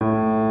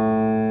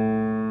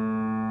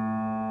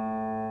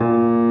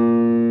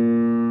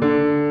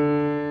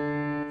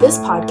This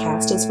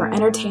podcast is for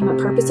entertainment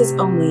purposes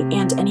only,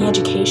 and any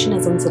education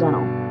is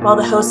incidental. While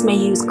the hosts may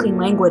use clean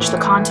language, the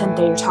content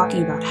they are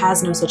talking about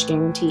has no such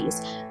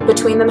guarantees.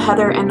 Between them,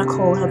 Heather and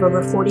Nicole have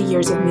over 40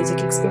 years of music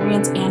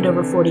experience and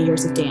over 40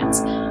 years of dance.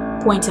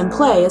 Point and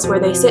Play is where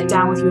they sit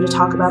down with you to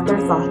talk about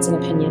their thoughts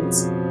and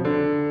opinions.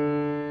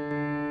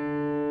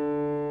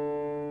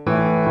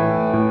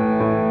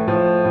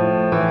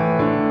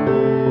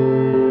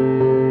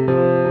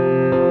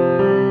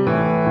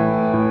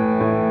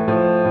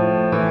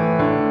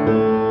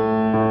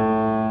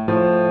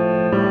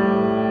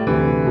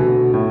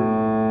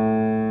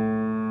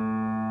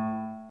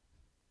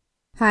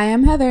 Hi,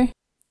 I'm Heather.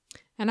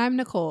 And I'm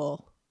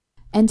Nicole.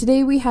 And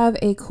today we have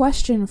a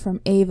question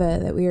from Ava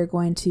that we are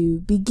going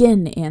to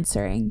begin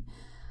answering.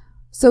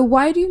 So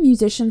why do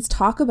musicians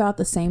talk about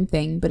the same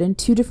thing but in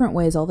two different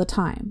ways all the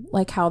time?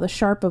 Like how the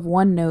sharp of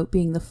one note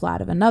being the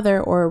flat of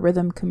another, or a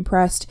rhythm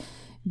compressed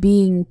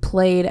being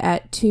played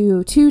at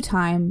 2/2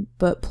 time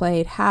but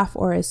played half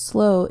or as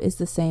slow is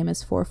the same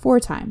as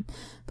 4/4 time.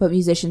 But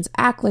musicians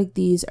act like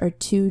these are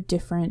two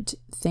different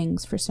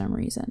things for some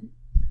reason.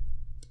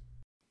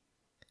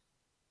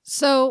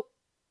 So,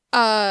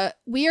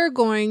 we are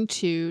going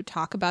to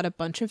talk about a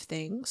bunch of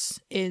things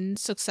in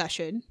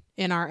succession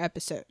in our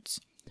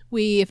episodes.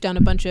 We have done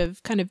a bunch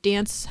of kind of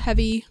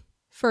dance-heavy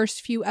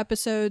first few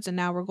episodes, and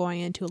now we're going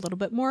into a little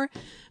bit more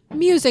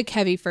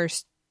music-heavy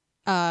first.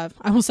 I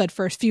almost said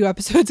first few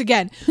episodes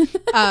again.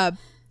 The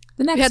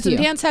next we had some few.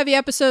 dance-heavy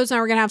episodes, now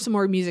we're going to have some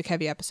more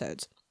music-heavy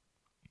episodes.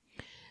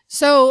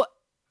 So,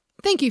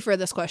 thank you for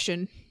this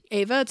question,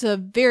 Ava. It's a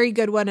very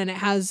good one, and it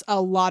has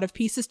a lot of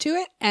pieces to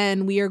it,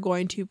 and we are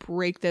going to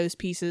break those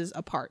pieces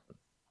apart.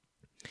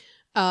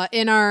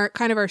 In our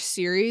kind of our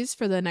series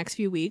for the next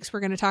few weeks, we're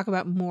going to talk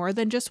about more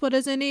than just what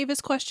is in Ava's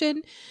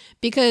question,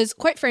 because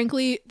quite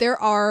frankly, there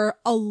are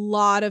a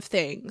lot of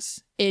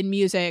things in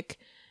music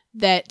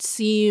that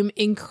seem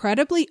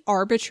incredibly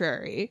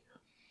arbitrary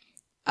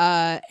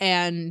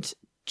and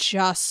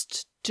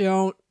just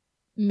don't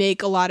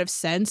make a lot of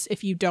sense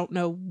if you don't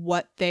know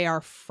what they are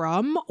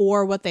from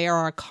or what they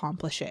are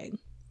accomplishing.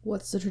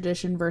 What's the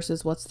tradition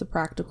versus what's the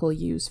practical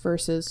use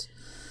versus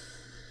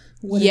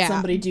what did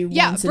somebody do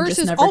once and just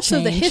never versus also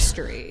change? the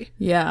history.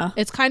 Yeah.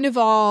 It's kind of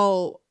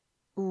all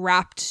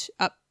wrapped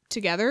up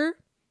together,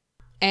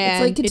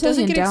 and like it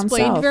doesn't cotillion get down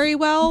explained south. very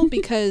well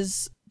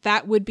because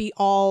that would be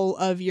all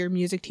of your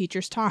music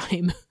teacher's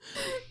time.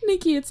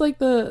 Nikki, it's like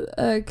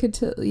the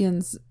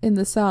cotillions in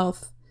the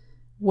South.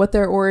 What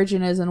their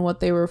origin is and what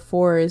they were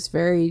for is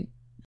very...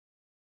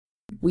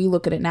 We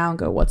look at it now and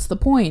go, what's the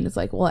point? It's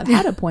like, well, it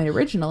had a point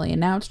originally, and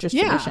now it's just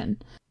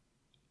tradition.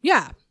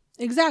 Yeah,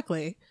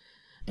 exactly.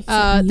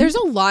 There's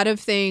a lot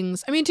of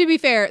things. I mean, to be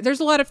fair, there's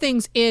a lot of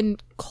things in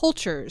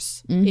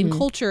cultures, in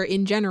culture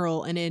in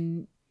general, and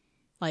in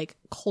like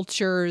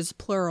cultures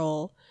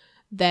plural,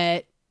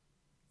 that,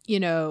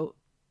 you know,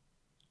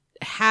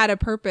 had a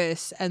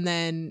purpose. And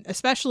then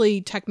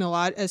especially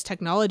as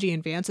technology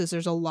advances,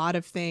 there's a lot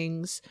of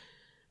things,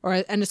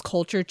 and as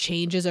culture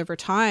changes over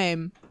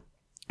time,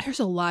 there's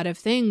a lot of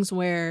things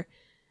where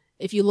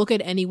if you look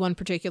at any one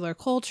particular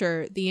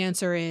culture, the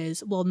answer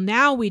is, well,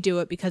 now we do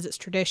it because it's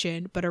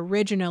tradition, but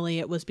originally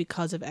it was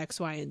because of X,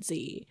 Y, and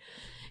Z.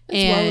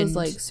 Well as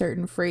like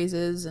certain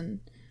phrases and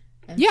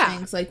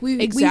things. Like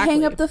we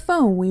hang up the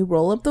phone, we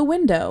roll up the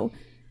window.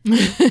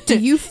 Do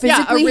you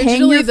physically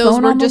hang your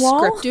phone on the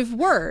wall? Originally those were descriptive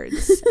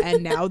words,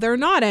 and now they're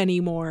not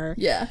anymore.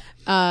 Yeah.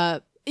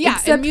 Yeah,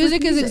 and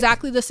music is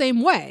exactly the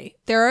same way.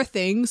 There are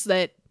things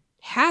that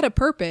had a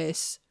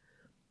purpose,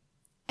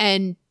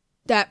 and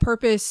that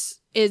purpose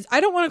is,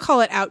 I don't want to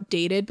call it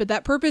outdated, but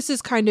that purpose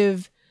is kind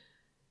of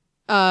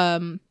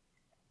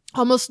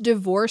almost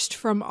divorced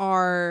from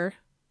our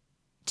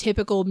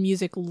typical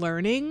music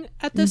learning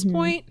at this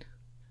point.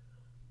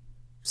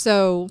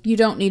 So you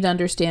don't need to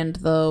understand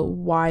the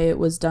why it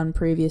was done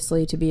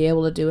previously to be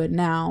able to do it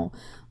now.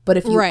 But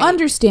if you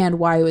understand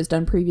why it was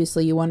done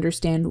previously, you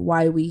understand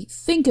why we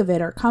think of it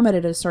or come at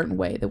it a certain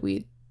way that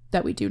we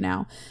do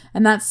now.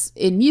 And that's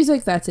in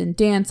music, that's in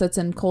dance, that's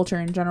in culture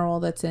in general,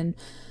 that's in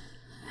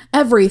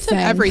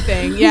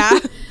everything. Yeah.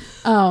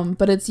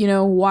 But it's, you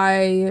know,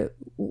 why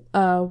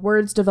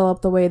words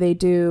develop the way they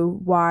do,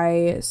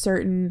 why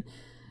certain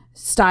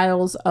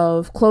styles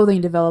of clothing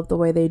develop the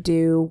way they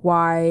do,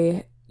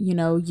 why, you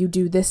know, you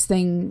do this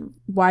thing,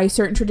 why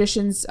certain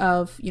traditions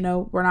of, you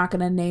know, we're not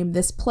going to name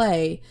this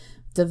play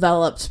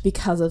developed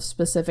because of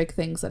specific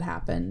things that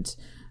happened.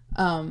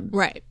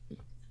 Right.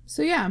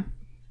 So, yeah.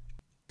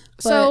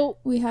 So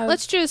we have...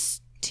 let's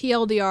just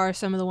TLDR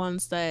some of the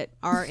ones that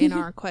are in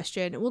our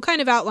question. We'll kind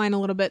of outline a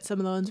little bit some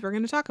of the ones we're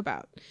going to talk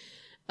about.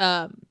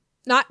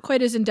 Not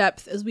quite as in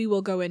depth as we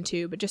will go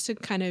into, but just to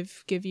kind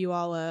of give you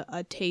all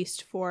a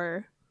taste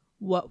for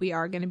what we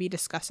are going to be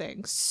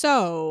discussing.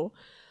 So,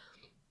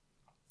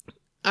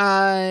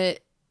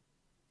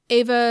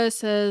 Ava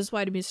says,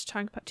 why do musicians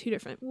talk about two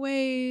different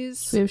ways?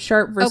 So we have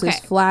sharp versus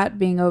flat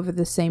being over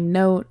the same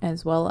note,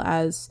 as well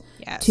as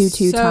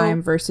 2/2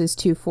 time versus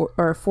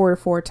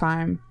 4/4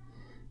 time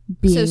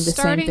being the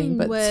same thing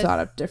but thought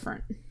of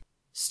different.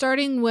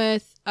 starting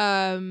with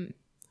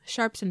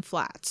sharps and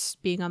flats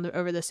being on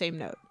over the same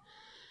note.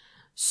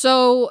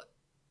 So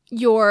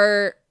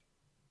your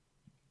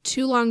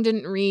too long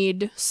didn't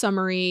read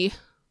summary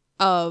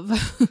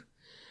of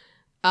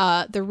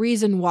the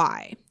reason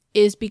why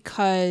is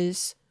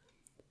because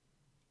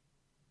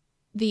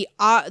the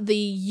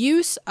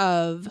use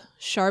of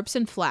sharps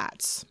and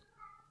flats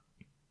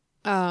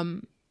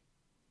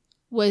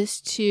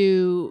was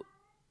to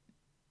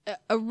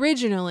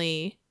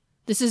originally,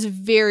 this is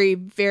very,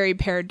 very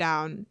pared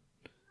down.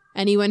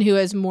 Anyone who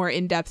has more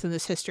in-depth in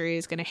this history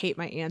is going to hate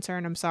my answer,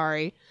 and I'm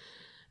sorry.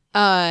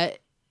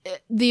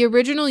 The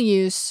original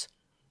use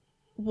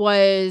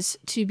was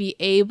to be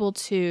able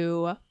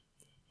to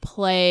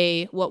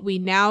play what we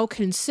now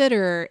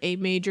consider a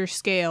major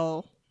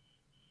scale,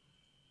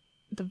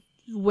 the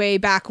way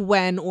back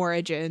when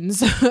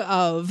origins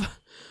of,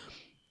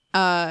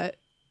 but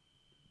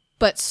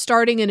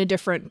starting in a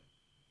different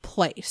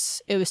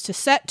place. It was to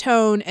set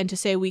tone and to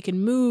say we can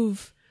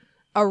move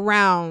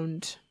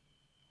around,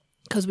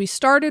 because we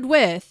started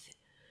with,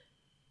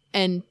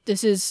 and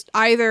this is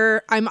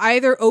I'm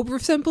either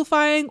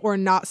oversimplifying or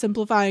not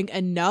simplifying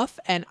enough,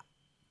 and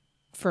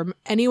for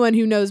anyone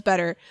who knows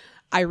better,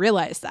 I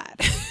realize that.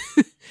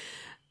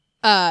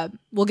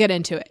 We'll get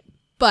into it.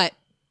 But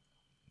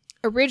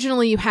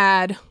originally you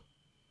had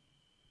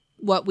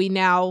what we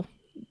now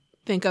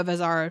think of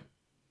as our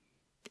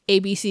A,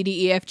 B, C,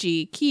 D, E, F,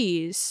 G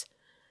keys.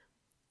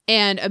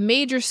 And a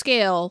major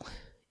scale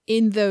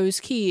in those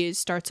keys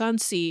starts on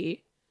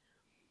C.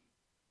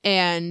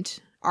 And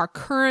our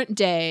current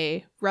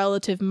day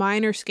relative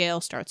minor scale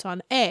starts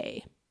on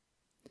A.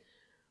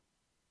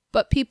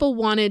 But people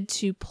wanted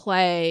to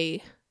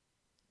play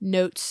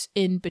notes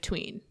in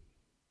between.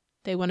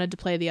 They wanted to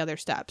play the other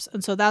steps.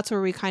 And so that's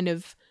where we kind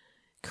of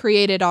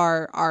created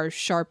our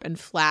sharp and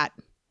flat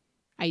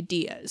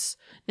ideas.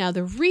 Now,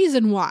 the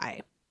reason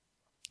why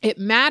it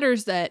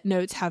matters that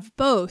notes have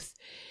both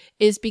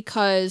is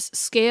because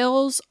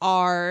scales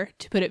are,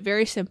 to put it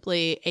very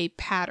simply, a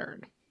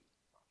pattern.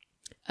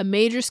 A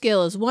major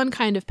scale is one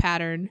kind of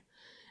pattern.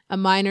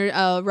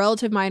 A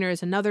relative minor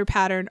is another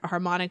pattern. A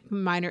harmonic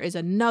minor is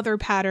another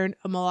pattern.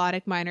 A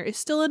melodic minor is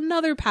still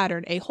another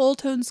pattern. A whole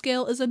tone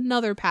scale is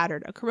another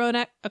pattern. A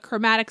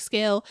chromatic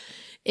scale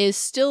is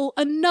still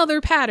another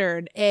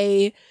pattern.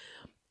 A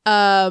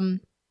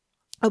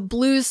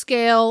blues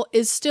scale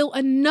is still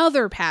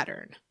another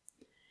pattern.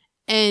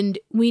 And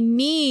we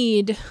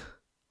need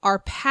our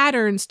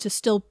patterns to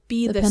still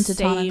be the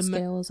pentatonic same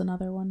scale is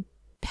another one.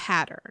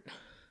 Pattern.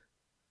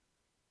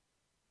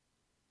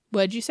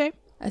 What'd you say?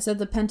 I said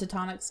the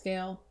pentatonic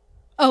scale.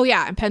 Oh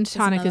yeah, and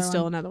pentatonic is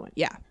still another one.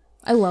 Yeah.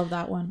 I love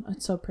that one.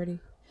 It's so pretty.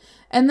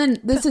 And then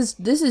this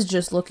is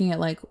just looking at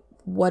like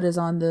what is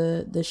on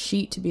the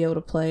sheet to be able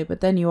to play, but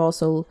then you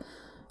also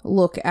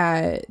look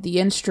at the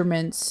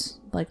instruments,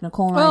 like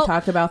Nicole and I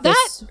talked about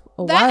this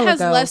a while ago. That has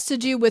less to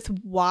do with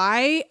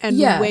why and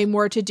way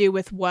more to do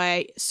with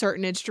why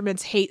certain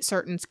instruments hate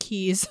certain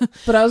keys.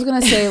 But I was going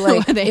to say,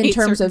 like, in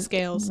terms of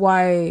scales,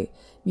 why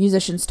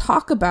musicians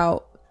talk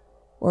about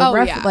or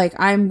like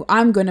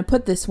I'm going to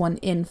put this one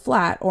in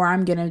flat or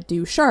I'm going to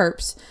do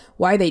sharps.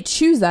 Why they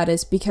choose that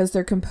is because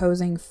they're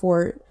composing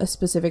for a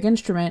specific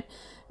instrument.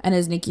 And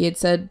as Nikki had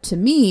said to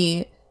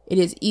me, it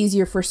is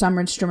easier for some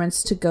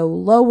instruments to go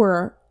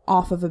lower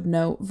off of a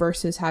note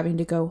versus having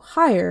to go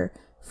higher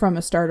from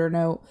a starter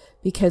note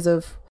because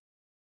of,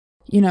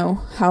 you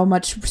know, how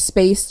much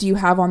space do you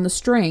have on the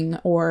string,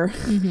 or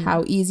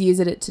how easy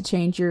is it to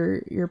change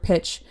your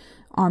pitch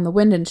on the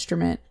wind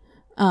instrument.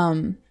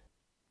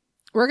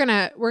 We're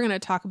gonna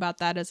talk about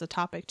that as a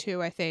topic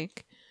too, I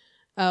think.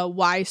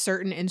 Why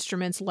certain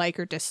instruments like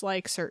or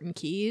dislike certain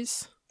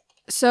keys.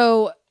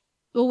 So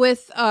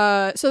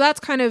that's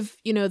kind of,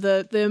 you know,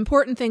 the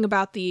important thing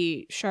about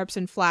the sharps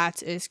and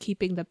flats is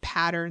keeping the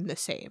pattern the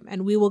same,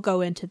 and we will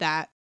go into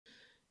that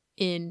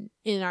in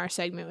our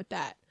segment with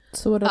that.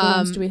 So what other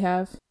ones do we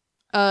have?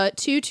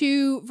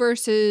 2/2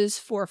 versus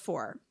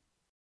 4/4.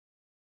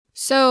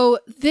 So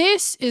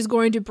this is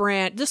going to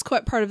branch. This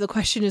part of the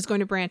question is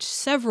going to branch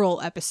several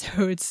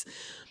episodes.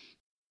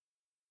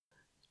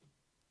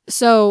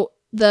 So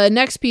the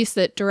next piece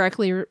that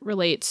directly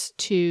relates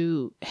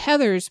to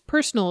Heather's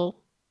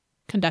personal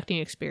conducting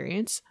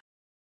experience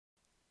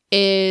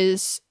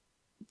is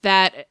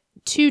that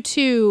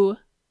 2/2,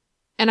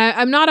 and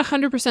I'm not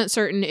 100%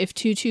 certain if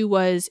 2/2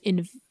 was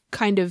in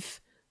kind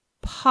of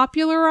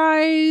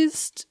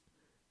popularized,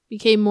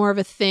 became more of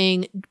a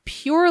thing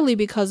purely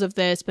because of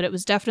this, but it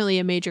was definitely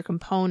a major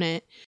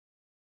component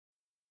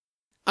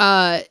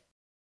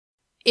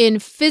in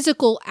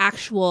physical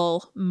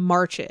actual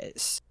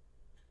marches.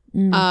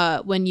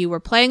 When you were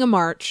playing a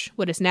march,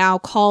 what is now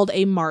called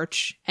a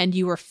march, and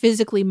you were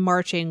physically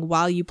marching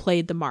while you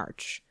played the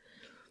march.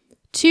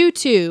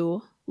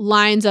 2/2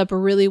 lines up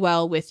really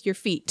well with your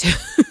feet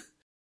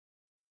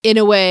in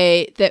a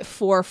way that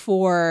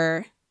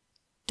 4/4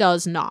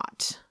 does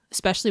not,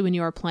 especially when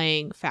you are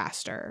playing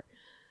faster.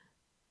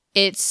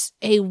 It's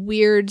a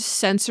weird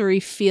sensory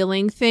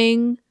feeling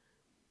thing.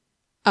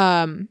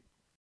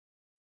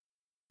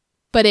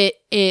 but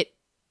it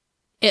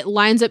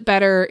lines up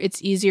better.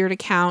 It's easier to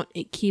count.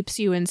 It keeps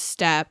you in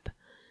step.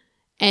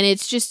 And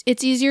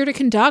it's easier to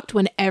conduct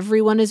when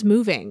everyone is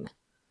moving.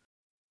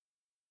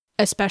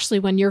 Especially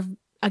when you're,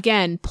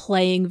 again,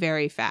 playing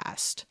very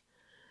fast.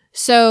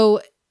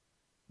 So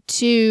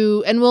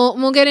and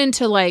we'll get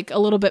into like a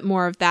little bit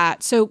more of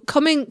that. So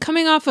coming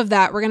off of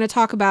that, we're going to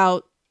talk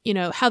about, you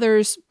know,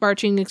 Heather's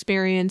marching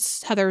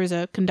experience. Heather is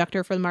a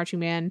conductor for the marching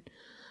band.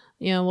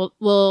 You know,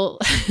 we'll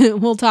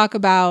we'll talk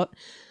about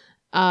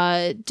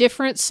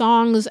different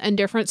songs and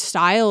different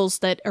styles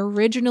that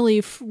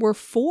originally were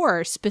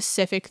for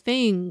specific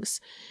things.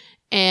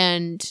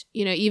 And,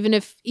 you know, even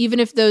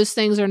if those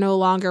things are no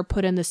longer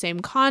put in the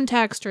same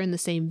context or in the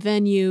same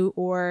venue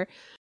or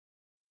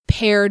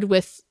paired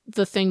with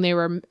the thing they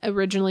were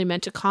originally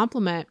meant to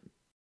complement,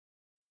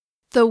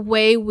 the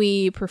way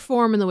we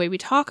perform and the way we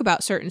talk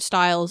about certain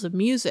styles of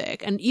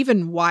music, and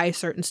even why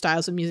certain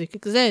styles of music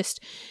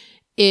exist,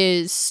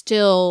 is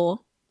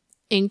still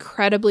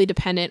incredibly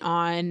dependent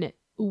on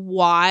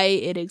why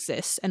it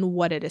exists and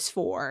what it is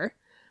for.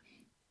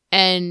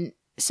 And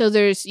so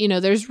there's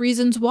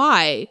reasons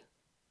why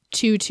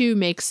 2/2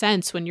 makes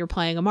sense when you're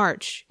playing a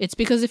march. It's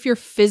because if you're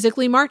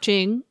physically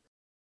marching,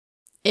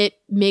 it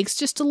makes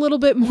just a little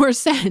bit more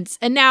sense.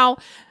 And now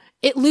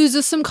it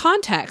loses some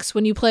context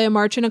when you play a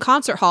march in a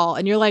concert hall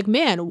and you're like,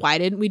 man, why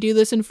didn't we do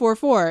this in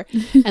 4/4?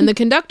 And the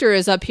conductor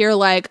is up here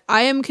like,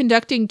 I am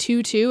conducting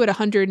 2/2 at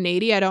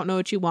 180. I don't know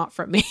what you want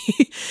from me.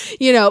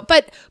 You know,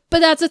 but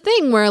that's a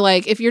thing where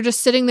like, if you're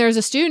just sitting there as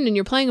a student and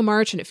you're playing a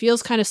march and it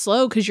feels kind of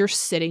slow because you're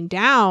sitting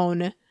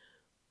down,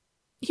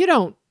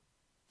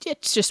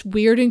 it's just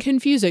weird and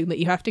confusing that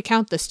you have to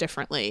count this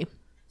differently.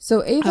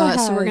 So Ava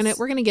so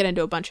we're gonna get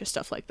into a bunch of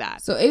stuff like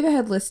that. So Ava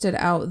had listed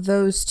out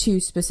those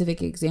two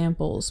specific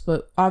examples,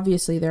 but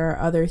obviously there are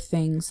other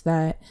things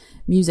that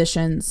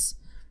musicians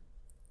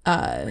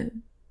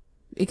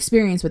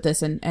experience with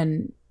this,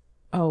 and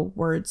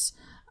words.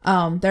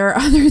 There are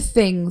other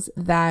things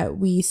that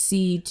we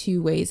see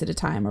two ways at a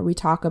time, or we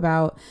talk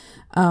about,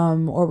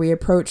 or we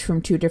approach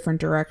from two different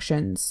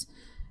directions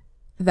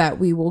that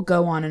we will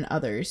go on in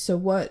others. So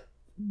what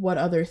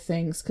other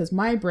things? Because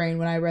my brain,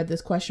 when I read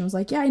this question, was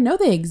like, yeah, I know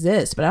they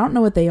exist, but I don't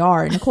know what they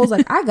are. And Nicole's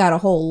like, I got a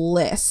whole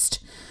list.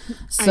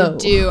 So I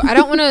do. I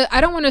don't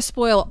want to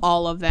spoil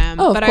all of them.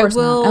 Oh, but of course I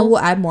will. Not. And we'll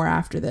add more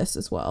after this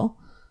as well.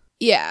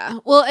 Yeah.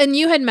 Well, and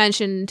you had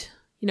mentioned,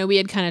 you know, we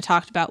had kind of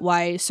talked about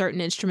why certain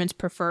instruments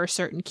prefer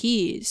certain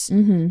keys.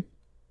 Mm-hmm.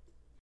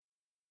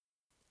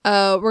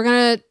 We're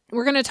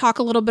gonna talk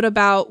a little bit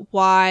about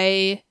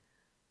why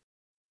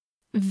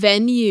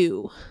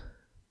venue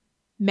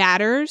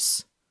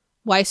matters.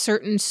 Why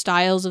certain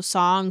styles of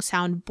songs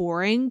sound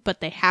boring,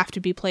 but they have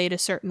to be played a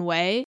certain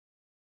way.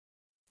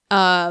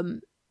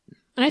 And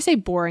I say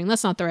boring,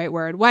 that's not the right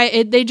word.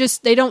 Why they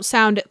don't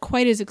sound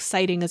quite as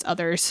exciting as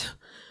others.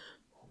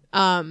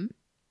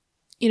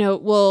 You know,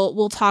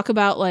 we'll talk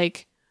about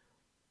like,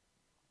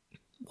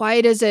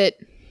 why does it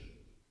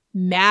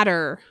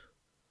matter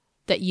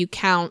that you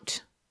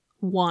count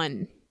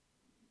 1,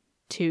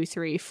 2,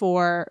 3,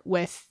 4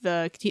 with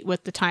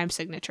the time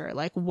signature?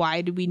 Like,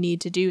 why do we need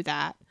to do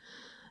that?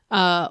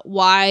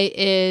 Why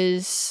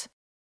is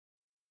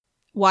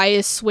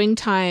swing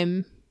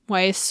time?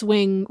 Why is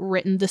swing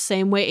written the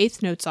same way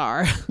eighth notes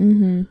are?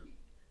 Mm-hmm.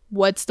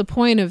 What's the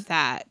point of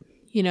that?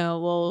 You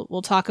know,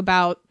 we'll talk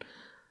about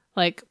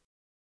like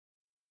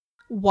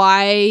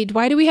why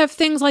do we have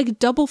things like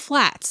double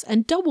flats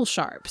and double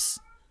sharps?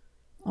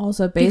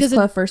 Also, bass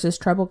clef versus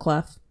treble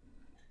clef.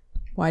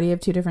 Why do you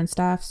have two different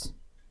staffs?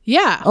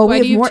 Yeah. Oh, we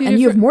have more, and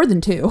you have more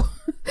than two.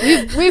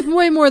 we have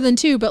way more than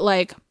two, but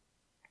like,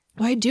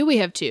 why do we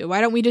have two?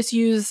 Why don't we just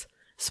use,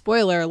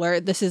 spoiler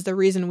alert, this is the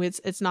reason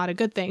it's not a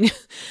good thing,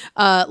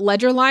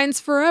 ledger lines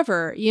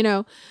forever, you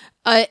know?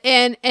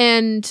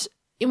 And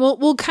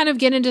we'll kind of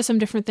get into some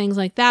different things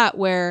like that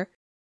where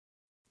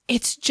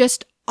it's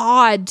just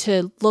odd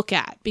to look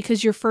at,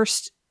 because your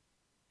first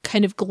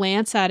kind of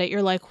glance at it,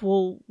 you're like,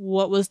 well,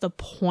 what was the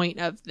point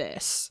of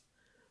this?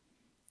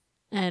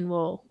 And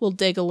we'll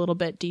dig a little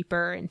bit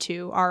deeper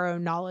into our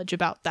own knowledge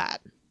about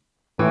that.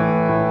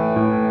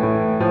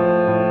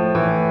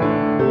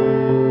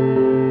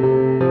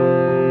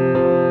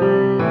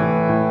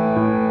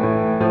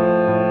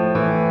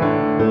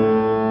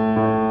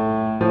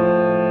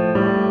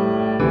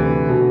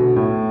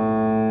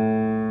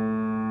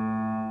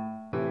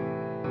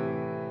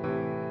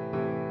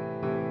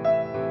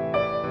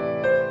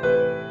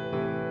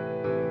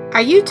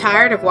 Are you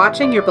tired of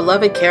watching your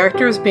beloved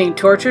characters being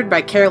tortured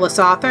by careless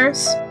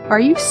authors? Are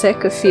you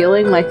sick of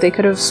feeling like they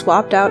could have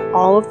swapped out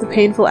all of the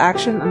painful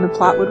action and the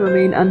plot would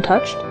remain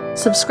untouched?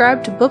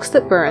 Subscribe to Books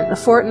That Burn, the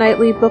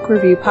fortnightly book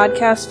review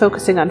podcast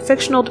focusing on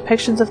fictional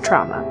depictions of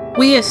trauma.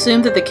 We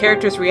assume that the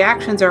characters'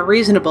 reactions are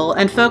reasonable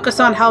and focus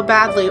on how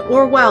badly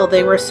or well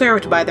they were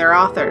served by their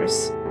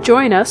authors.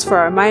 Join us for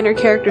our minor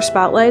character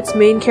spotlights,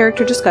 main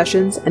character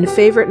discussions, and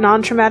favorite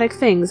non-traumatic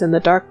things in the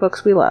dark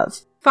books we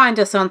love. Find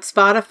us on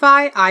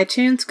Spotify,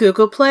 iTunes,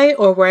 Google Play,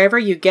 or wherever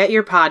you get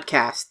your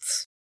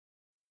podcasts.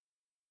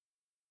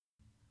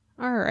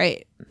 All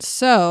right.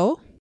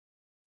 So,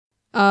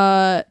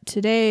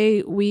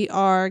 today we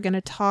are going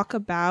to talk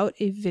about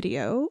a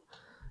video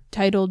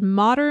titled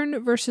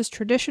Modern versus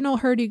Traditional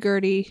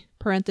Hurdy-Gurdy,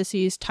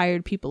 parentheses,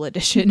 Tired People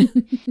Edition.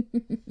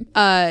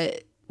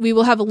 We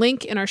will have a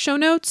link in our show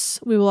notes.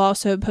 We will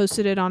also post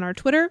it on our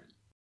Twitter.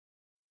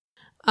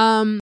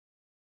 Is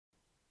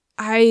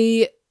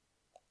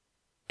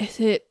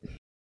it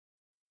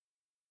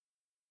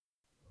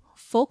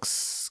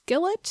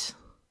Folkskillet?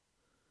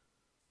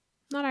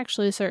 Not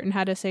actually certain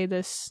how to say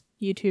this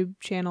YouTube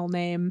channel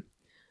name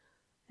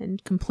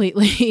and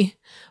completely,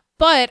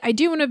 but I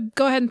do want to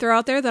go ahead and throw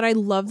out there that I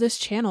love this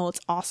channel. It's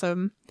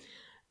awesome.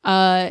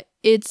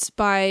 It's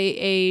by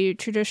a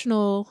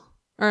traditional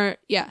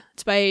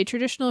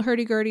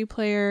hurdy-gurdy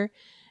player,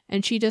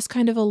 and she does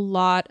kind of a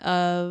lot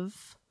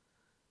of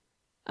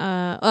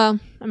I'm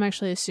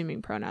actually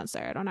assuming pronouns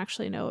there. I don't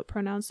actually know what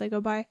pronouns they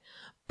go by,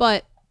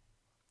 but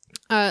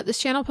this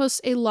channel posts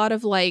a lot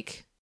of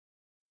like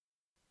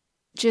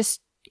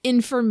just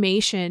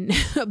information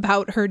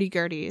about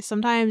hurdy-gurdy.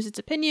 Sometimes it's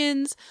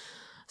opinions,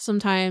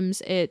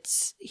 sometimes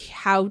it's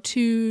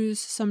how-tos,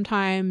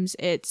 sometimes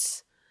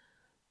it's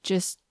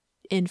just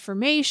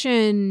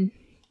information.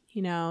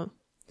 You know,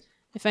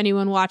 if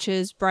anyone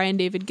watches Brian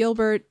David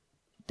Gilbert,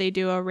 they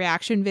do a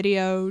reaction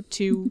video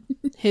to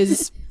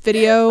his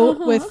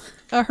video with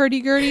a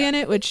hurdy-gurdy in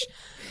it, which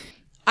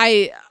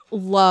I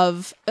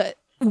love.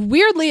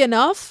 Weirdly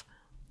enough,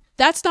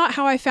 that's not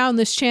how I found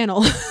this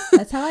channel.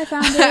 That's how I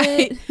found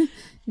it.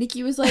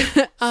 Nikki was like,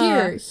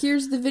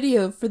 here's the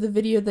video for the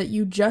video that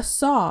you just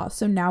saw.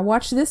 So now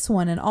watch this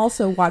one and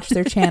also watch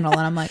their channel.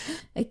 And I'm like,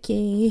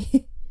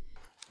 okay.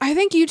 I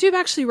think YouTube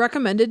actually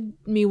recommended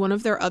me one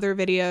of their other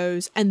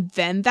videos and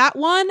then that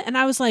one. And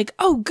I was like,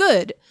 oh,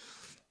 good.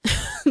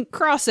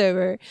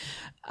 Crossover.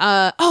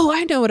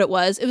 I know what it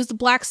was. It was the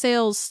Black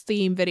Sails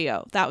theme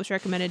video. That was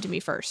recommended to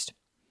me first.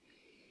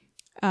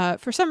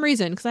 For some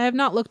reason, because I have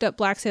not looked up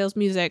Black Sails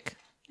music,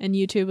 and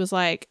YouTube was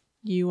like,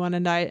 you want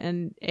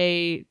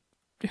a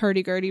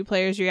hurdy-gurdy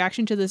player's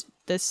reaction to this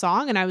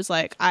song? And I was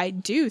like, I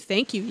do.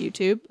 Thank you,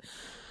 YouTube.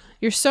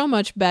 You're so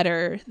much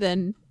better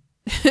than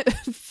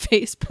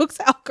Facebook's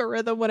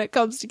algorithm when it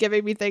comes to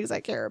giving me things I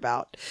care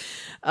about.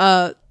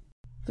 But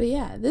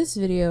yeah, this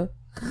video,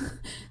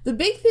 the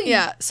big thing.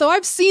 Yeah, so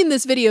I've seen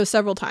this video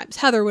several times.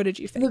 Heather, what did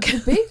you think?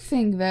 The big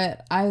thing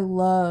that I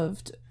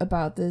loved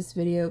about this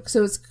video,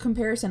 so it's a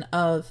comparison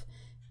of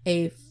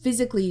a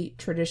physically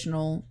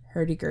traditional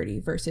hurdy-gurdy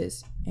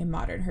versus a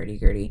modern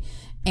hurdy-gurdy.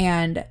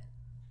 And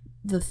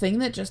the thing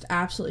that just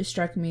absolutely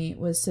struck me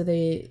was, so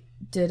they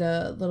did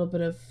a little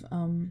bit of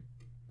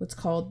what's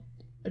called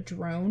a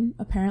drone.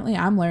 Apparently,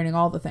 I'm learning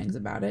all the things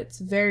about it. It's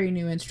a very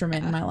new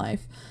instrument in my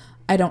life.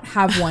 I don't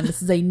have one.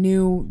 This is a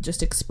new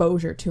just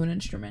exposure to an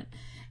instrument.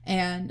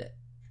 And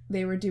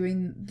they were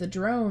doing the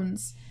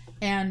drones,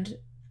 and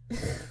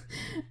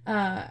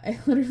I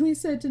literally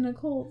said to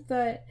Nicole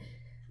that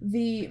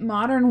the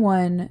modern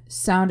one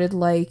sounded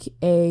like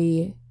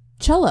a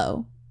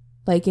cello,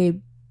 like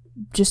a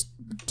just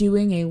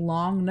doing a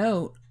long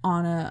note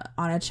on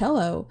a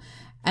cello,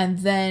 and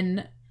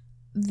then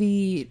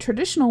the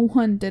traditional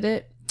one did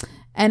it,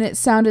 and it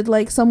sounded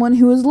like someone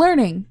who was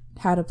learning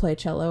how to play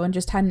cello and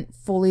just hadn't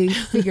fully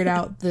figured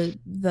out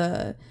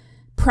the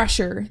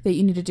pressure that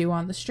you need to do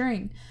on the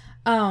string.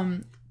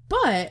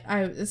 But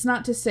it's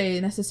not to say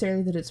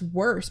necessarily that it's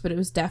worse, but it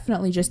was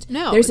definitely just,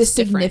 there's a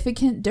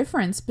significant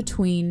difference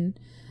between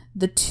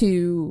the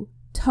two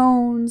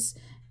tones,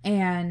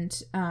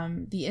 and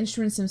the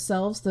instruments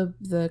themselves.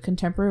 The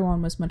contemporary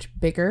one was much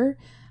bigger,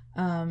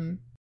 and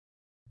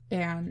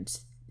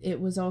it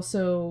was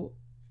also,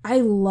 I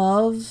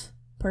love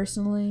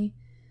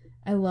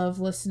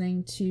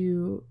listening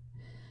to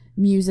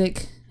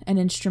music and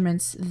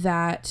instruments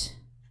that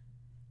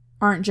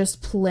aren't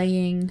just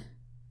playing,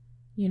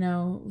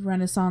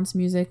 Renaissance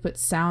music, but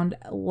sound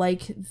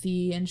like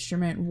the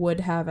instrument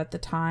would have at the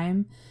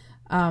time.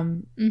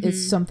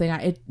 It's something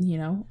I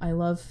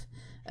love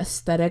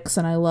aesthetics,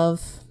 and I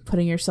love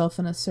putting yourself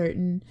in a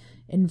certain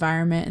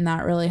environment, and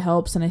that really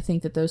helps. And I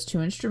think that those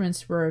two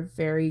instruments were a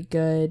very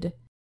good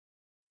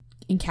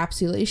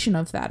encapsulation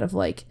of that, of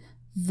like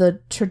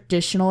the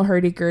traditional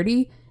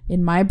hurdy-gurdy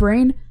in my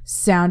brain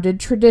sounded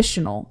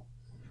traditional.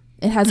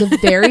 It has a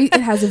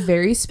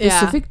very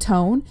specific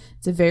tone.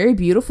 It's a very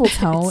beautiful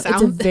tone.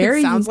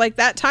 It sounds like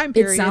that time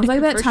period. It sounds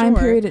like that time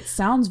period. It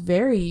sounds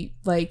very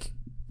like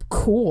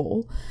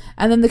cool.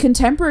 And then the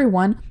contemporary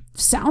one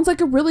sounds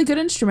like a really good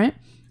instrument.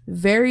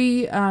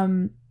 Very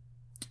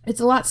it's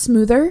a lot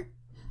smoother.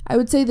 I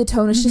would say the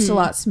tone is just a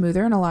lot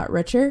smoother and a lot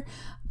richer.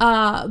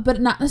 But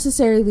not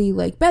necessarily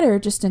like better,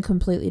 just it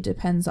completely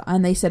depends on,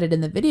 and they said it in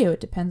the video, it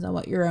depends on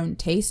what your own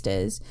taste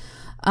is.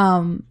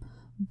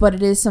 But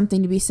it is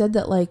something to be said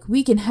that like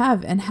we can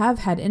have and have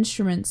had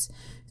instruments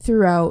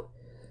throughout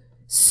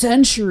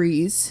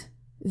centuries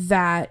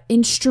that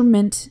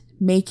instrument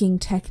making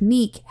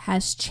technique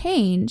has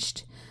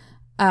changed,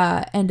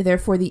 and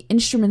therefore the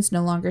instruments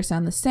no longer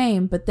sound the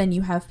same. But then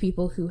you have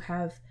people who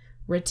have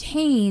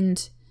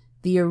retained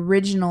the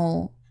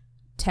original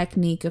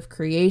technique of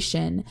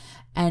creation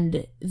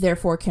and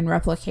therefore can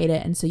replicate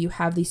it. And so you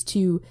have these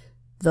two,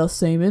 the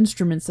same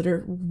instruments that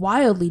are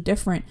wildly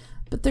different,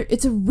 but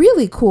it's a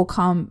really cool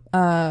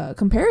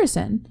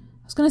comparison.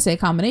 I was going to say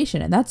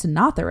combination, and that's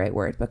not the right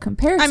word, but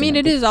comparison. I mean,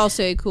 it is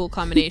also a cool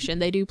combination.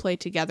 They do play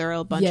together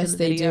a bunch in the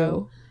video. Yes, they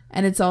do.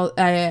 And it's all,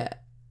 I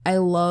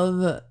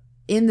love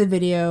in the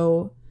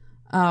video,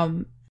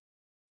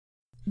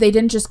 they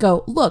didn't just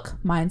go, look,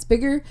 mine's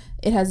bigger,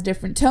 it has a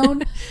different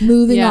tone,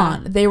 moving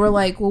on. They were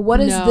like, well, what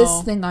does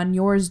this thing on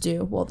yours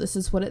do? Well, this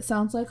is what it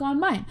sounds like on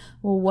mine.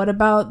 Well, what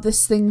about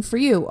this thing for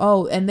you?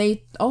 Oh, and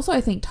they also,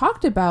 I think,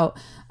 talked about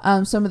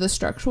some of the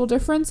structural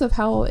difference of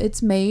how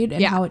it's made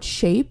and how it's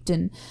shaped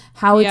and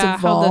how it's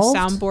evolved.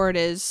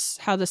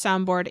 How the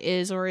soundboard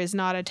is or is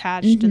not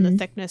attached and the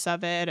thickness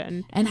of it.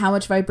 And how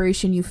much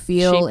vibration you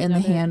feel in the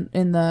hand,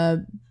 in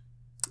the...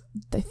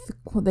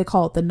 they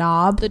call it the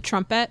knob, the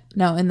trumpet.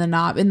 No, in the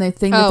knob, in the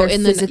thing that they're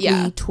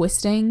physically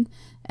twisting,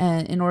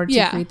 and in order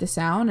to create the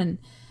sound. And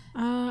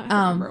I don't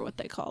remember what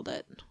they called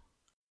it.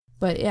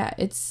 But yeah,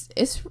 it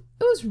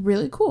was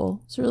really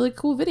cool. It's a really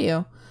cool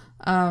video,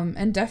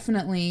 and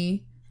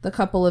definitely the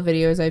couple of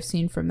videos I've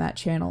seen from that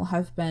channel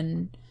have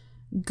been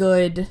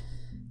good,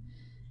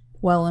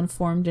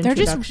 well-informed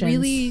introductions. They're just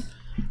really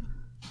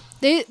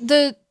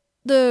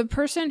the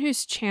person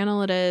whose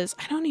channel it is.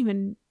 I don't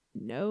even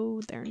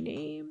know their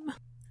name.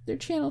 Their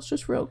channel's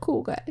just real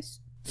cool, guys.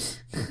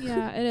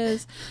 Yeah, it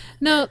is.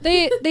 No,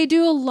 they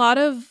do a lot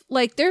of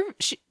like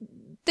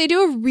they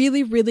do a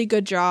really, really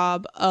good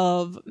job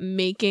of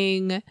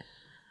making,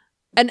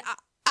 and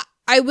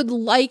I would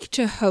like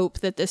to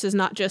hope that this is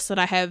not just that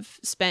I have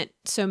spent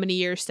so many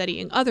years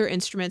studying other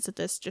instruments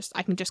that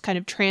I can just kind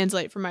of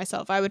translate for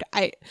myself.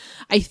 I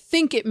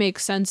think it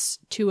makes sense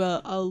to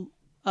a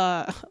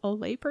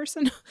lay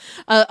person,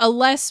 a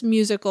less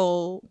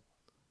musical.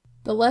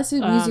 The less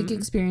music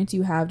experience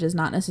you have does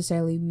not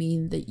necessarily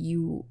mean that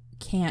you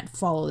can't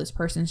follow this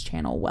person's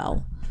channel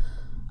well.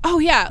 Oh,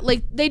 yeah.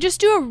 Like, they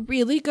just do a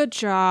really good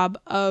job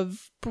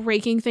of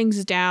breaking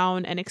things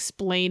down and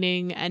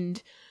explaining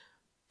and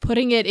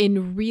putting it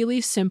in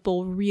really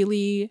simple,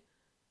 really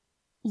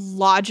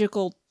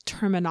logical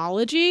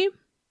terminology.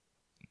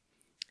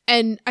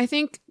 And I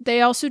think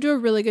they also do a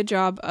really good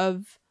job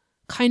of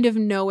kind of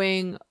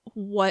knowing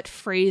what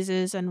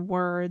phrases and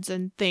words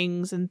and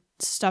things and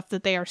stuff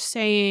that they are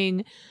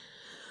saying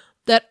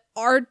that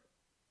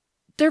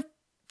they're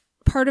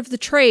part of the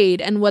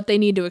trade and what they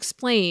need to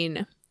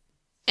explain.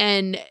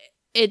 And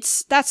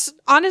that's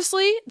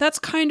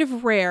kind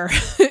of rare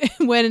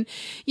when,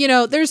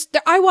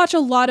 I watch a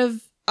lot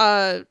of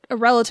a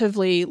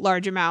relatively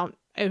large amount,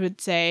 I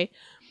would say,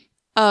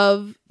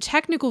 of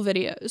technical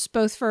videos,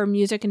 both for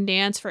music and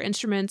dance, for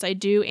instruments I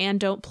do and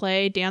don't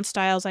play, dance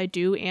styles I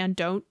do and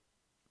don't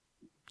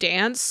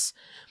dance.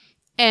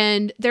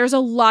 And there's a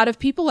lot of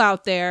people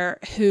out there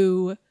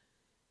who,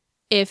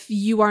 if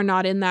you are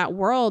not in that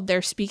world,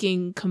 they're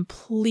speaking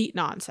complete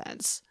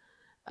nonsense.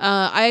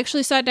 I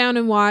actually sat down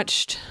and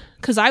watched,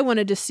 because I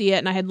wanted to see it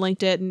and I had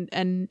linked it,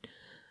 and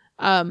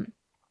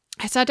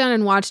I sat down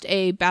and watched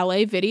a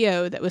ballet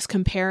video that was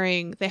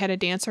comparing, they had a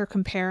dancer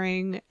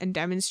comparing and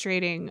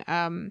demonstrating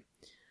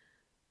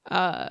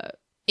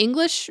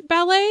English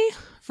ballet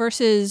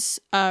versus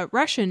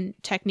Russian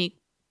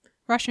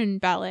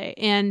ballet.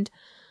 And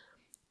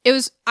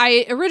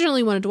I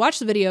originally wanted to watch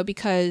the video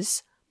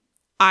because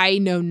I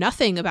know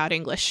nothing about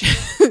English.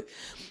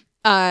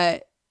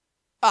 I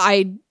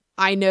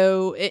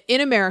know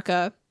in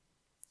America,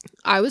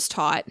 I was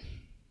taught,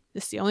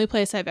 this is the only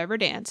place I've ever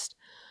danced,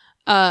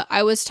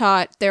 I was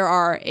taught there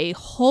are a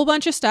whole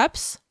bunch of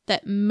steps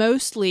that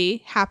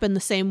mostly happen the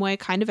same way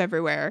kind of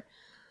everywhere.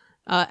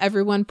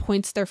 Everyone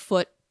points their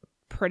foot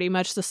pretty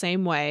much the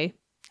same way.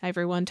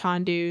 Everyone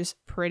tendus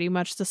pretty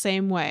much the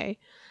same way,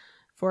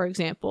 for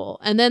example.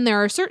 And then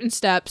there are certain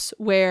steps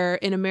where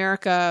in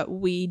America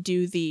we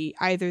do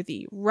either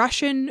the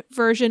Russian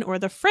version or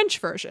the French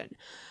version.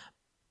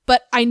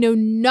 But I know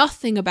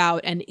nothing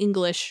about an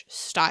English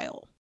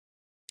style.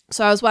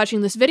 So I was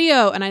watching this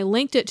video and I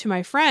linked it to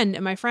my friend,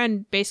 and my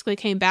friend basically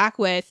came back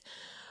with,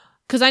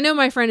 because I know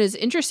my friend is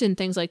interested in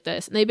things like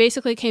this, and they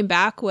basically came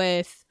back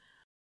with,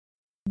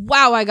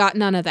 wow, I got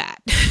none of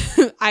that.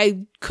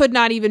 I could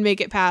not even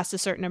make it past a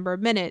certain number of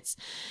minutes.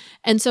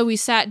 And so we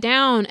sat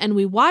down and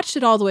we watched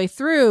it all the way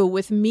through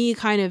with me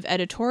kind of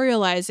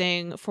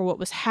editorializing for what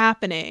was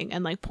happening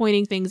and like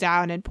pointing things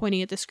out and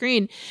pointing at the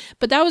screen.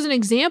 But that was an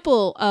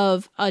example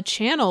of a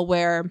channel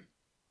where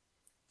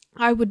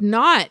I would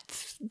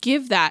not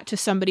give that to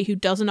somebody who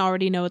doesn't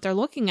already know what they're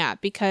looking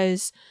at,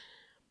 because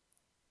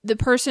the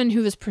person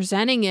who is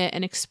presenting it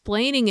and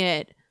explaining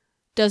it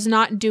does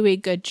not do a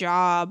good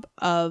job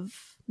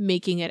of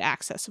making it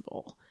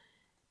accessible.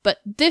 But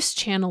this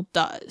channel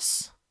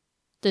does.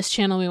 This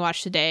channel we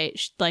watched today,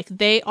 like,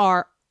 they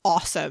are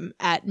awesome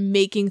at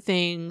making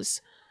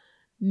things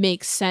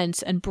make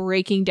sense and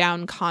breaking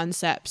down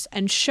concepts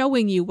and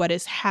showing you what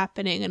is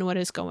happening and what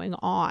is going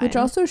on. Which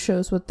also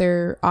shows what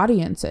their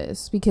audience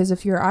is, because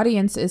if your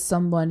audience is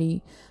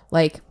somebody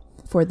like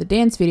for the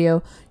dance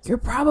video, you're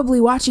probably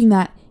watching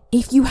that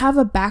if you have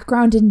a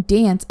background in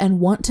dance and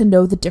want to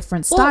know the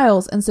different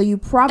styles. And so you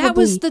probably that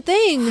was the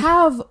thing.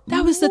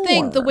 That was the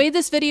thing. The way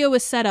this video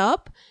was set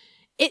up,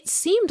 it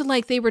seemed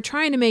like they were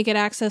trying to make it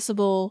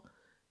accessible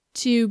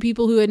to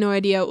people who had no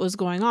idea what was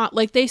going on.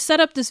 Like, they set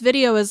up this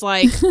video as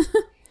like,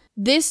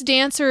 this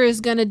dancer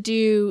is going to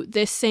do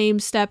this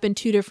same step in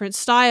 2 different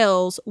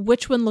styles.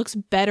 Which one looks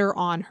better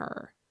on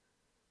her?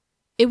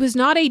 It was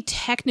not a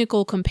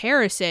technical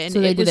comparison.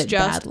 So it was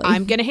just, badly.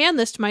 I'm going to hand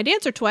this to my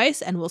dancer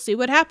twice and we'll see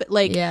what happens.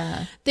 Like,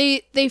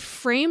 they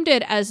framed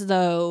it as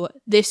though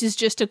this is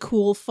just a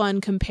cool,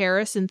 fun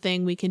comparison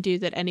thing we can do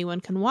that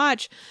anyone can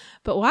watch.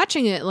 But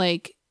watching it,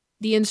 like,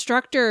 the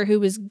instructor who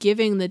was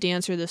giving the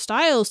dancer the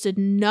styles did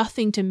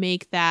nothing to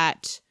make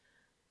that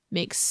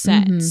make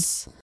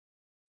sense. Mm-hmm.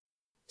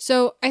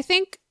 So I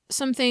think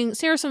some things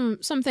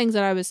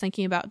that I was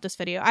thinking about this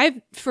video.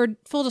 For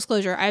full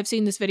disclosure, I've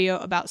seen this video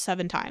about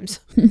 7 times.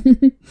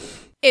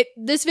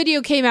 This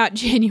video came out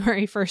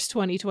January 1st,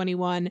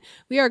 2021.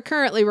 We are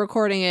currently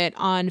recording it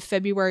on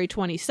February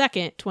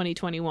 22nd,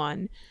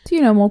 2021.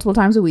 So, multiple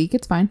times a week.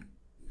 It's fine.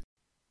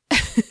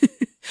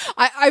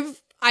 I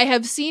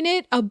have seen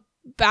it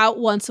about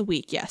once a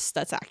week. Yes,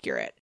 that's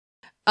accurate.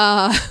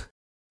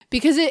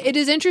 Because it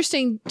is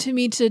interesting to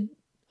me to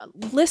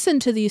listen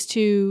to these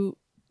 2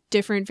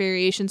 different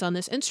variations on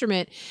this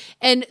instrument.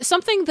 And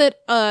something that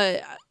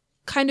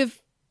kind of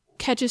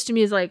catches to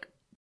me is like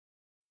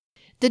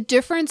the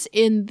difference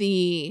in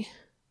the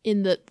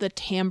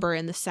timbre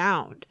and the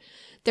sound.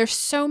 There's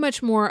so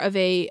much more of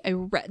they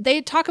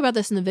talk about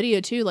this in the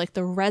video too, like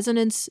the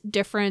resonance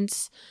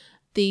difference,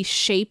 the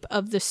shape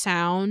of the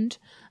sound.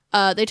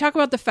 They talk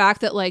about the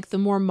fact that like the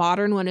more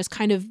modern one is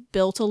kind of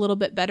built a little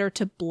bit better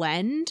to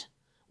blend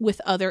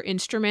with other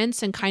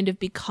instruments and kind of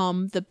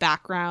become the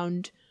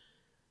background.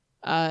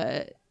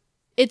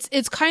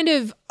 It's kind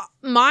of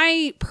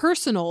my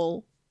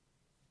personal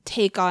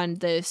take on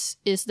this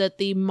is that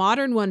the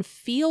modern one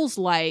feels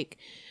like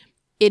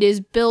it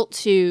is built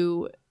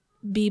to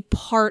be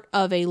part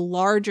of a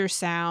larger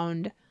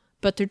sound,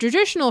 but the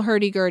traditional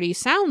hurdy-gurdy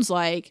sounds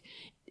like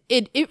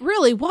it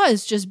really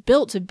was just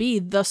built to be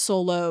the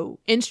solo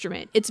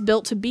instrument. It's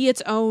built to be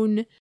its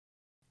own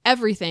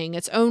everything,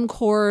 its own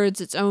chords,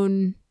 its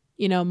own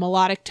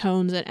melodic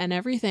tones and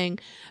everything.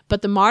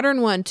 But the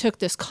modern one took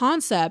this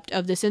concept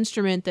of this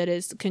instrument that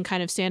can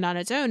kind of stand on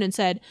its own and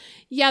said,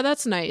 yeah,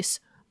 that's nice.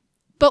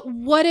 But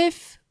what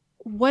if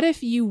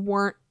you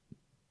weren't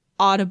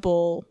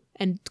audible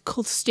and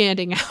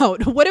standing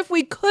out? What if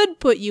we could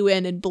put you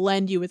in and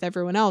blend you with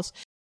everyone else?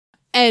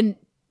 And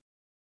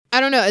I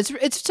don't know.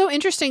 It's so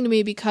interesting to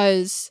me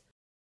because,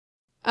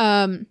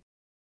 in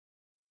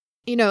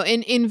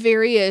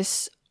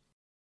various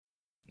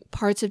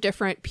parts of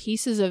different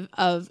pieces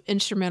of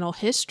instrumental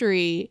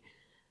history,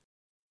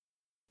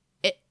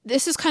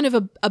 this is kind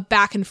of a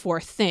back and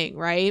forth thing,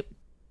 right?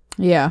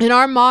 Yeah. In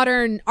our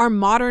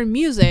modern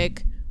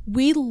music,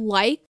 we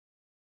like,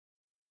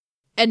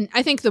 and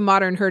I think the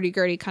modern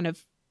hurdy-gurdy kind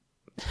of,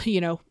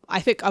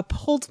 I think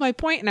upholds my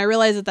point, and I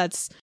realize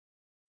that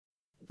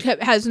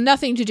has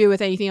nothing to do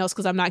with anything else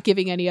because I'm not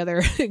giving any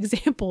other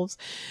examples.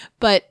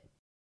 But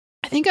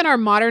I think in our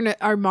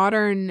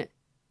modern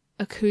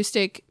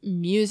acoustic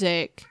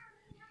music,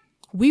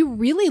 we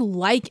really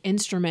like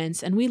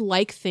instruments and we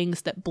like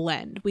things that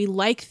blend. We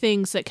like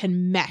things that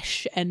can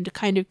mesh and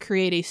kind of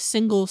create a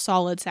single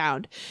solid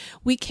sound.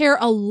 We care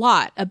a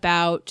lot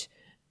about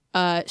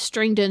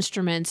stringed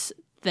instruments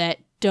that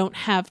don't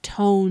have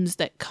tones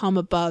that come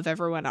above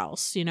everyone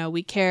else.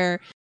 We care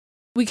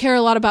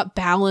a lot about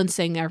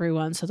balancing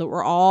everyone so that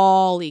we're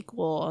all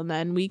equal. And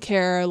then we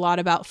care a lot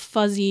about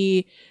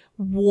fuzzy,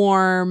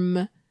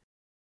 warm,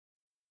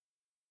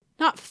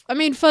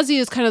 fuzzy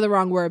is kind of the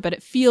wrong word, but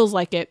it feels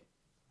like it,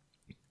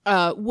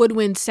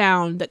 woodwind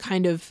sound that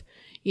kind of,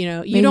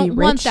 you don't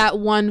want that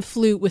one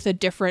flute with a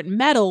different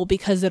metal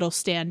because it'll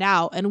stand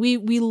out. And we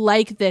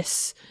like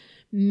this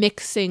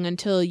mixing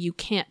until you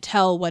can't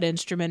tell what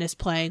instrument is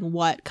playing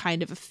what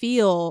kind of a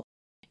feel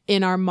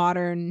in our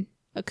modern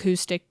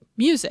acoustic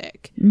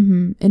music.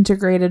 Mm-hmm.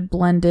 Integrated,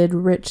 blended,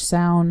 rich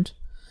sound.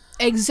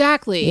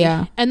 Exactly.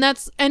 Yeah. And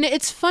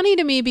it's funny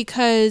to me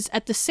because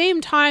at the same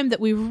time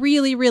that we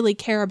really, really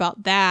care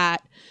about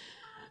that,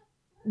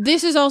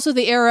 this is also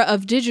the era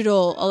of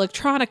digital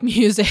electronic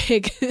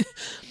music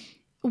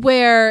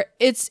where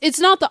it's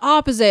not the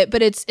opposite,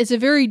 but it's a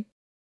very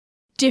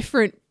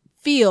different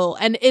feel.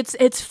 And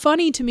it's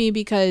funny to me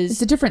because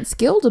it's a different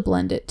skill to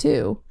blend it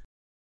too.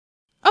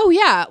 Oh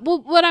yeah.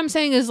 Well, what I'm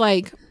saying is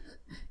like,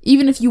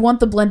 even if you want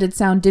the blended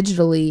sound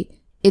digitally,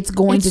 it's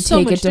going to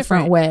take a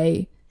different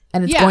way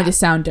and it's going to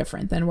sound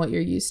different than what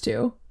you're used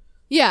to.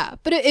 Yeah,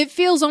 but it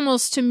feels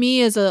almost to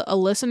me as a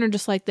listener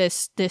just like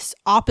this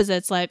opposite.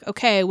 It's like,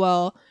 okay,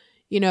 well,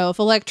 if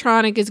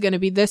electronic is going to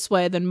be this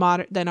way, then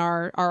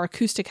our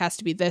acoustic has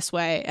to be this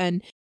way.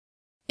 And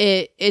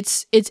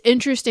it's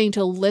interesting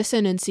to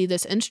listen and see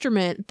this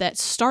instrument that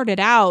started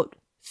out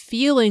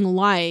feeling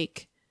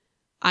like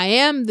I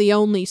am the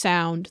only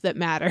sound that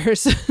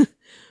matters.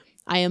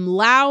 I am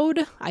loud.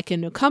 I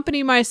can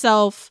accompany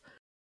myself.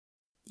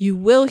 You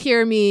will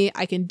hear me.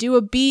 I can do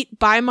a beat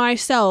by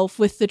myself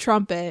with the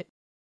trumpet.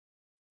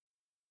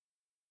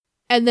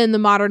 And then the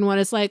modern one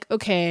is like,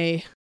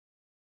 okay,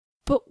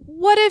 but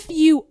what if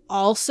you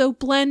also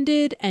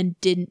blended and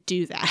didn't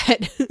do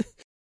that?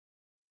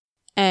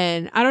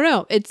 And I don't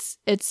know. It's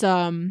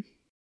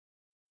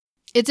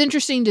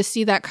interesting to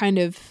see that kind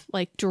of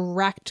like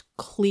direct,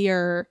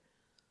 clear,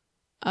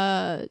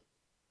 kind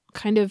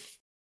of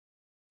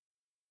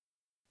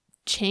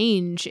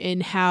change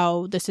in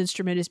how this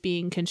instrument is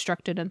being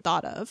constructed and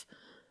thought of.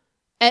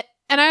 And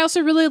I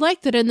also really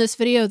like that in this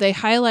video they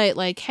highlight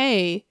like,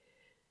 hey,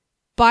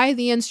 buy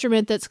the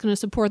instrument that's going to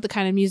support the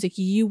kind of music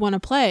you want to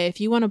play. If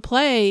you want to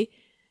play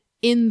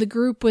in the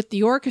group with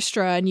the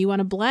orchestra and you want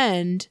to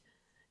blend,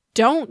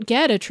 don't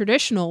get a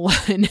traditional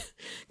one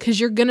because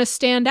you're going to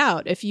stand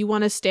out. If you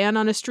want to stand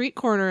on a street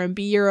corner and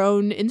be your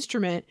own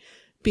instrument,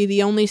 be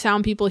the only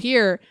sound people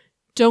hear,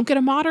 don't get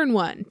a modern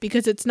one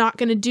because it's not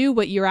going to do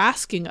what you're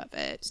asking of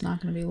it. It's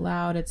not going to be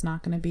loud. It's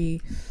not going to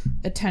be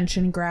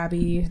attention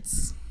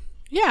grabby.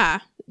 Yeah,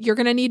 you're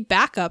going to need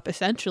backup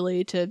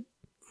essentially to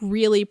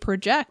really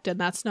project,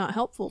 and that's not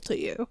helpful to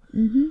you.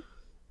 Mm-hmm.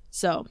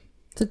 So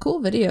it's a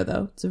cool video,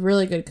 though. It's a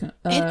really good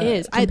it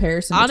is.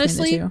 comparison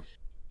Honestly, between the two.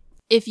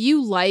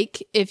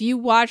 If you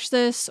watch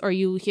this or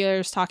you hear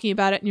us talking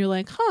about it and you're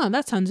like,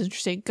 that sounds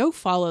interesting, go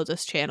follow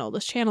this channel.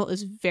 This channel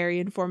is very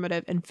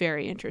informative and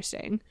very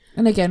interesting.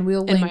 And again,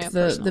 we'll link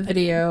the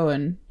video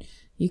and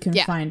you can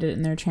find it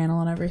in their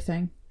channel and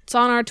everything. It's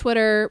on our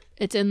Twitter.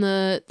 It's in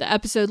the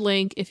episode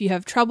link. If you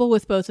have trouble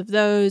with both of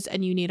those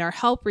and you need our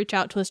help, reach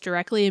out to us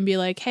directly and be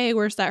like, hey,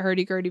 where's that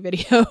hurdy-gurdy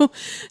video?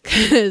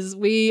 Because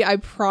I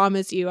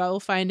promise you, I will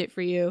find it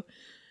for you.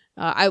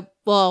 I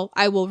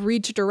will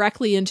reach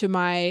directly into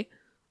my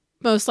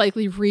most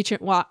likely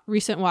recent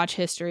watch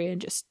history and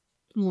just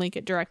link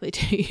it directly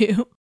to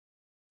you.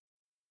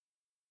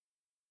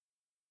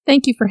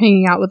 Thank you for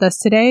hanging out with us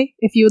today.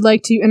 If you would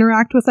like to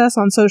interact with us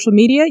on social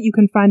media, you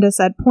can find us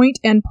at Point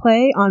and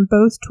Play on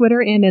both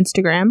Twitter and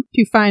Instagram.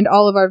 To find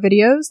all of our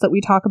videos that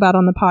we talk about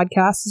on the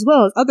podcast, as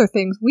well as other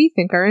things we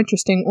think are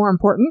interesting or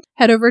important,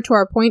 head over to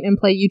our Point and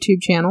Play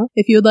YouTube channel.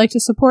 If you would like to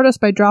support us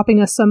by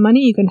dropping us some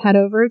money, you can head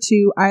over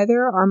to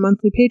either our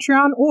monthly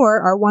Patreon or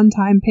our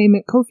one-time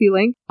payment Ko-fi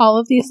link. All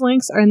of these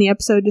links are in the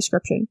episode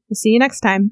description. We'll see you next time.